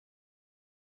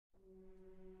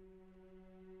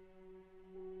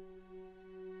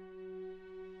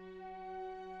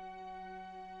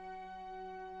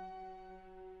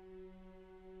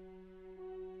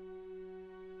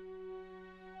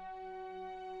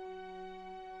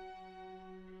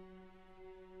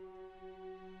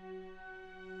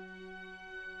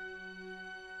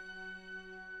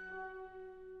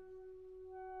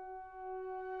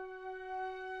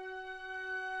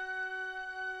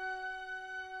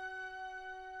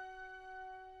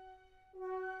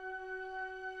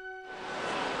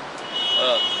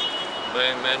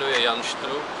Mé jméno je Jan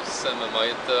Štrup, jsem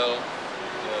majitel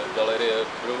galerie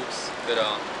Brooks,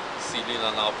 která sídlí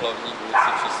na Náplavní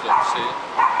ulici číslo 3,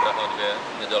 Praha 2,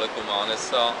 nedaleko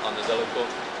Mánesa a nedaleko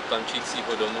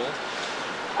tančícího domu.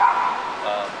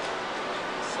 A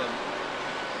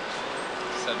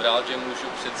jsem rád, že můžu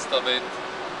představit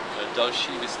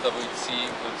další vystavující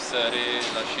v sérii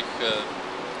našich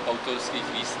autorských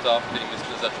výstav, kterými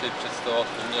jsme začali představovat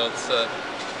umělce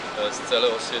z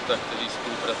celého světa, kteří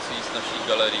spolupracují s naší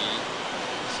galerií.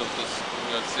 Jsou to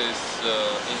umělci z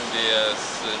Indie,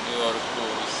 z New Yorku,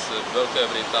 z Velké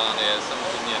Británie,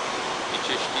 samozřejmě i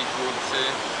čeští tvůrci.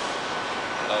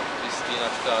 A Christina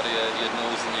Stahr je jednou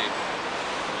z nich.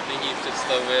 Nyní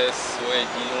představuje svoje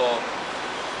dílo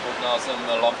pod názvem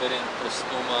Labyrinth pro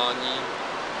zkoumání.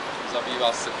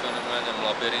 Zabývá se fenoménem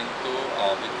labyrintu a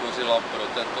vytvořila pro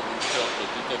tento účel, pro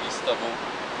tuto výstavu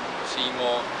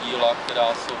přímo díla, která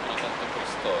jsou pro tento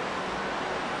prostor.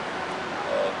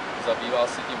 Zabývá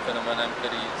se tím fenoménem,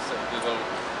 který se objevil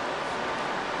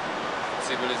v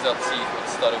civilizacích od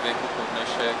starověku po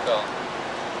dnešek a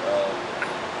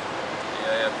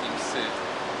je jakýmsi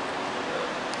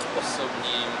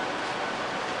osobním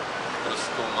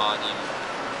prozkoumáním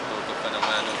tohoto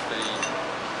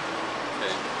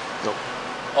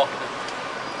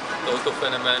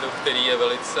fenoménu, který je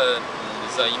velice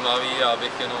zajímavý. Já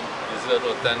bych jenom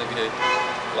vyzvedl ten, kdy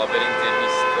labyrint je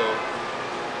místo,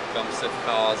 kam se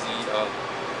vchází a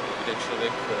kde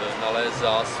člověk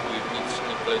nalézá svůj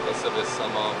vnitřní klid a sebe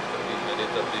sama v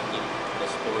meditativním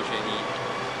rozpoložení,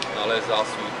 nalézá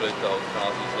svůj klid a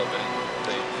odchází z labyrintu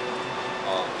pryč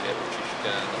a je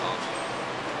očištěn a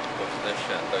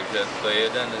povznešen. Takže to je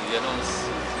jenom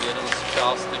z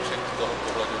částeček toho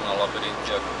pohledu na labyrint,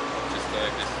 jak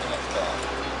představuje Christina Stahr.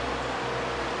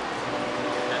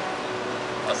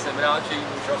 A jsem rád, že ji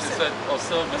můžu představit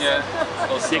osobně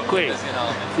mezi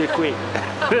námi. Děkuji.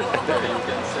 You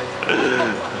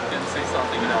can say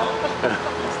something now.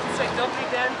 Say dobrý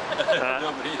den.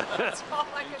 Dobrý den. That's all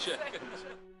I can say.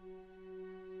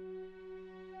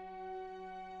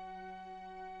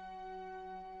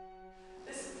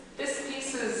 This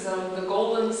piece is the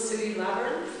Golden City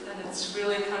Labyrinth, and it's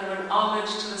really kind of an homage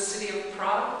to the city of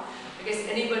Prague. I guess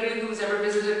anybody who's ever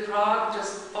visited Prague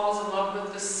just falls in love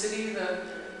with the city. The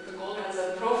golden,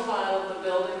 the profile of the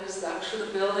building is actually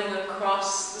the building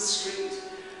across the street,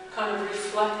 kind of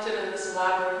reflected in this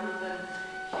labyrinth.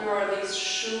 And here are these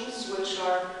shoes, which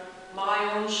are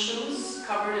my own shoes,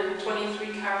 covered in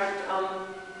 23-karat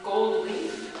gold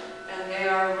leaf, and they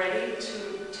are ready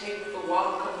to take the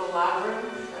walk of the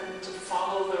labyrinth and to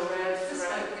follow the red thread. This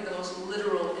might be the most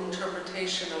literal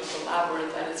interpretation of the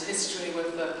labyrinth and its history,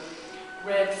 with the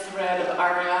red thread of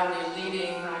Ariadne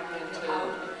leading into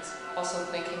also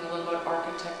thinking a little about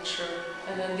architecture.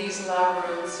 And then these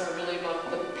labyrinths are really about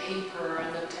the paper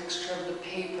and the texture of the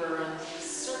paper and the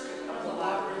circuit of the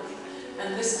labyrinth.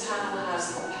 And this panel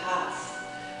has the path.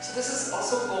 So this is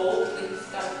also gold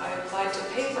leaf that I applied to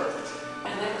paper.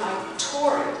 And then I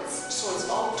tore it, so it's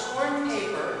all torn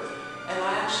paper. And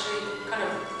I actually kind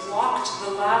of walked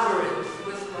the labyrinth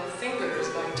with my fingers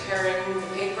by tearing the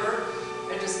paper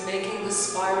and just making the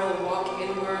spiral walk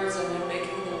inwards and then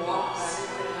making the walk back. So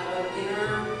you can have an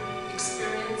inner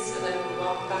experience and then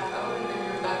walk back out, and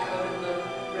then you're back out in the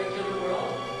regular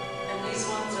world. And these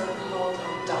ones are called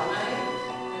Danae,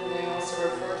 and they also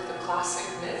refer to the classic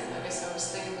myth. I guess I was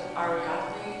thinking of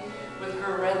Ariadne with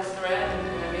her red thread,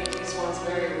 and I made these ones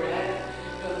very red.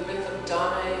 You know, the myth of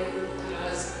Danae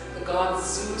has the god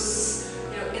Zeus,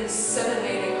 you know,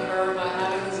 inseminating her by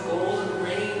having his golden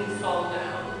rain fall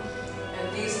down.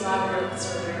 These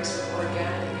labyrinths are very sort of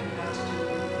organic and have to do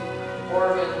with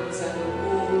organs and the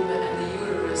womb and the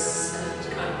uterus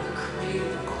and kind of the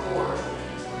creative core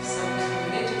of some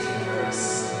mid-universe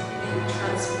being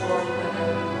transformed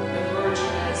and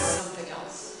emerging as something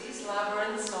else. These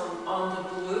labyrinths on the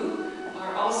blue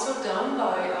are also done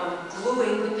by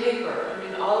gluing the paper. I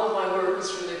mean, all of my work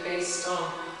is really based on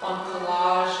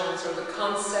collage and sort of the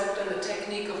concept and the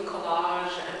technique of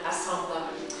collage and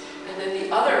assemblage. And then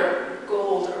the other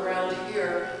gold around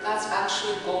here, that's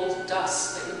actually gold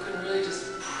dust that you can really just,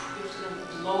 you kind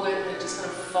of blow it and it just kind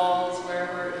of falls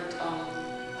wherever it,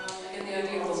 and the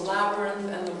idea of the labyrinth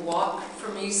and the walk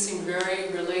for me seem very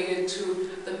related to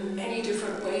the many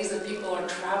different ways that people are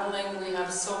traveling. We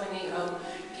have so many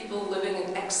people living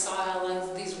in exile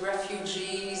and these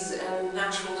refugees and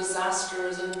natural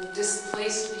disasters and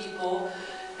displaced people.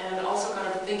 And also kind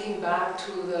of thinking back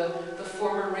to the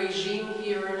former regime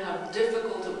here and how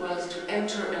difficult it was to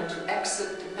enter and to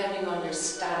exit depending on your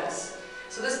status.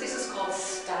 So this piece is called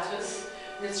Status,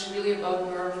 and it's really about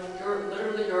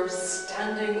you're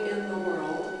standing in the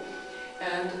world.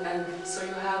 And so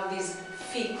you have these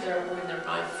feet, they're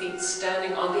 9 feet,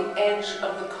 standing on the edge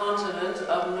of the continent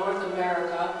of North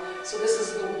America. So this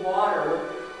is the water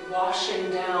washing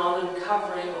down and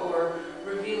covering or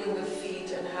revealing the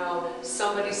feet, and how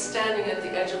somebody standing at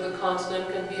the edge of the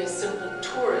continent can be a simple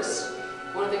tourist,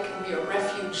 or they can be a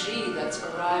refugee that's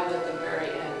arrived at the very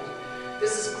end.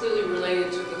 This is clearly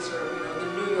related to the sort of,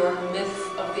 the New York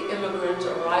myth of the immigrant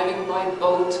arriving by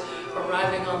boat,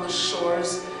 arriving on the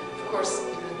shores. Of course,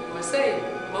 in the USA,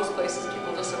 most places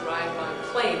people just arrive by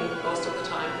plane most of the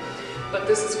time. But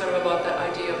this is kind of about that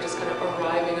idea of just kind of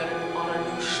arriving on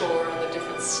a new shore and the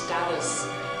different status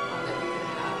that you can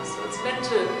have. So it's meant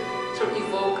to sort of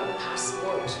evoke a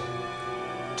passport,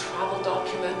 travel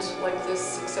document like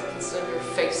this, except instead of your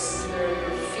face, there are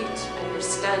your feet, and you're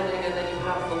standing, and then you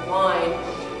have the line.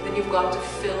 Then you've got to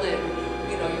fill in,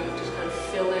 you have to kind of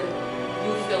fill in,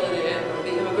 you fill it in, or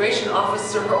the immigration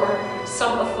officer or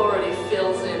some authority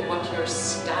fills in what your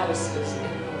status is in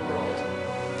the world.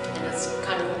 And it's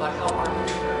kind of about how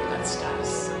arbitrary that status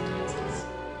sometimes is.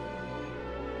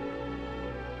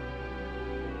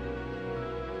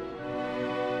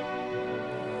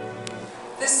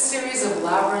 This series of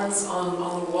labyrinths on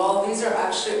the wall, these are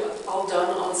actually all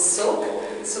done on silk.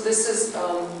 So this is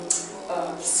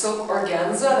silk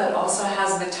organza that also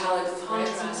has metallic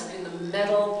contrast in the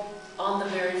metal on the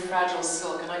very fragile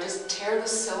silk. And I just tear the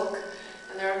silk,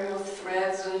 and there are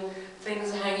threads and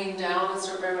things hanging down. It's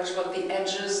sort of very much about the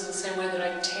edges in the same way that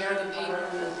I tear the paper.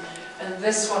 And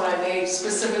this one I made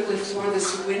specifically for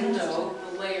this window,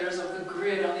 the layers of the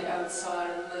grid on the outside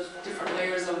and the different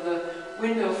layers of the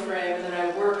window frame. And then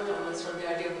I worked on sort of the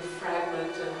idea of the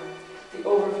fragment and the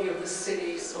overview of the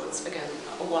city. So it's, again,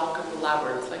 a walk of the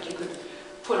labyrinth. Like you could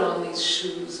put on these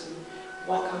shoes and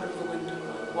walk out of the window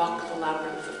and walk the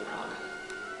labyrinth of